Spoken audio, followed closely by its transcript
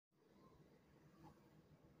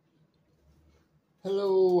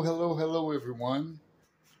Hello, hello, hello, everyone.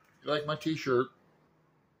 You like my t-shirt?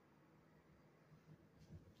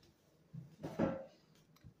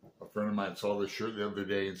 A friend of mine saw this shirt the other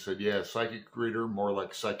day and said, yeah, psychic reader, more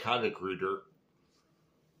like psychotic reader.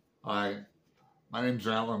 Hi, my name's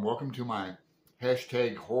Alan. Welcome to my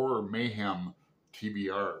hashtag horror mayhem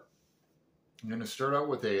TBR. I'm going to start out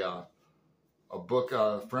with a book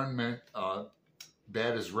a friend meant,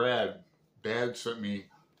 Bad is Rad. Bad sent me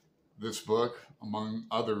this book, among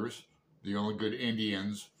others, The Only Good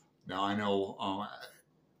Indians. Now I know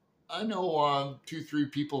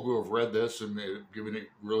 2-3 people who have read this and they've given it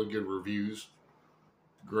really good reviews.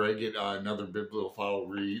 Greg at Another Bibliophile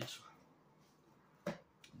Reads.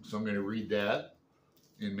 So I'm going to read that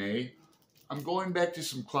in May. I'm going back to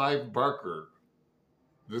some Clive Barker.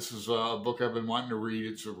 This is a book I've been wanting to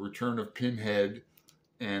read. It's A Return of Pinhead.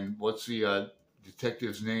 And what's the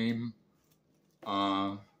detective's name?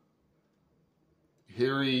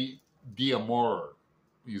 Harry D'Amore.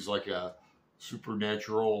 He's like a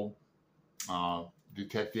supernatural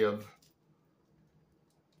detective,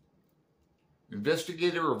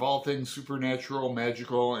 investigator of all things supernatural,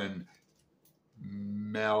 magical, and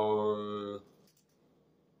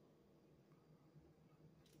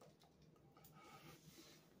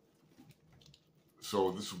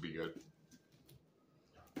so this will be good.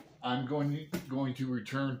 I'm going to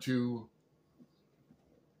return to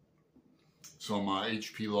some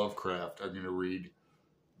H.P. Lovecraft. I'm going to read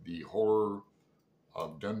The Horror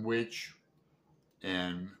of Dunwich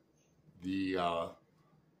and The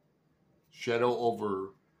Shadow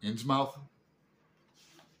over Innsmouth.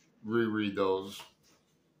 Reread those.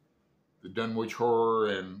 The Dunwich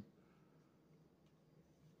Horror and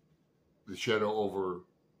The Shadow over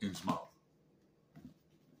Innsmouth.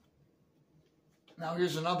 Now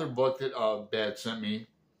here's another book that Dad sent me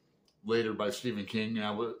later by Stephen King,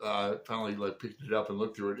 and I finally picked it up and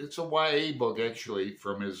looked through it. It's a YA book actually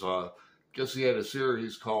from his. I guess he had a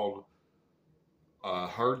series called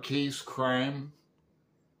Hard Case Crime.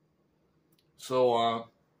 So I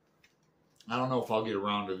don't know if I'll get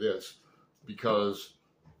around to this because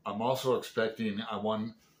I'm also expecting. I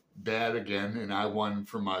won Bad again, and I won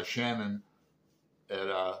from Shannon at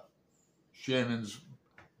Shannon's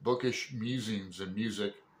Bookish Musings and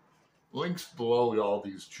Music. Links below to all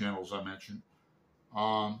these channels I mentioned.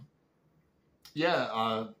 Bad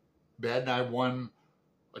and I won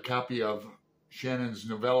a copy of Shannon's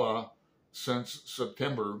novella since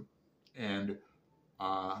September, and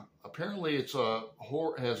apparently it's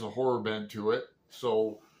has a horror bent to it.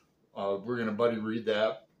 So we're gonna buddy read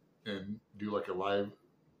that and do like a live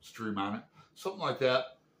stream on it, something like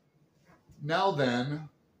that. Now then,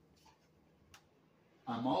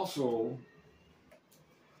 I'm also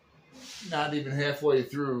not even halfway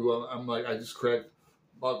through. I just cracked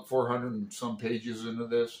about 400 and some pages into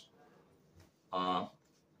this. War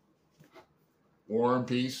and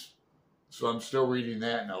Peace. So I'm still reading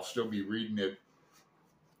that, and I'll still be reading it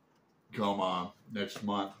come next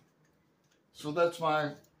month. So that's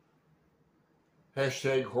my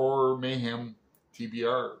hashtag horror mayhem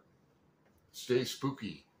TBR. Stay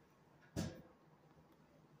spooky.